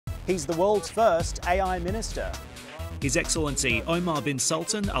He's the world's first AI minister. His Excellency Omar bin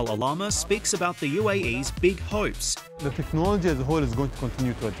Sultan Al Olama speaks about the UAE's big hopes. The technology as a whole is going to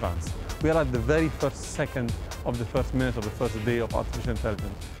continue to advance. We are at the very first second of the first minute of the first day of artificial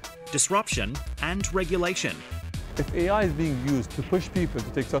intelligence. Disruption and regulation. If AI is being used to push people to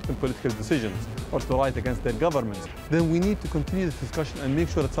take certain political decisions or to write against their governments, then we need to continue this discussion and make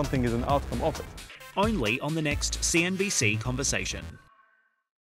sure that something is an outcome of it. Only on the next CNBC Conversation.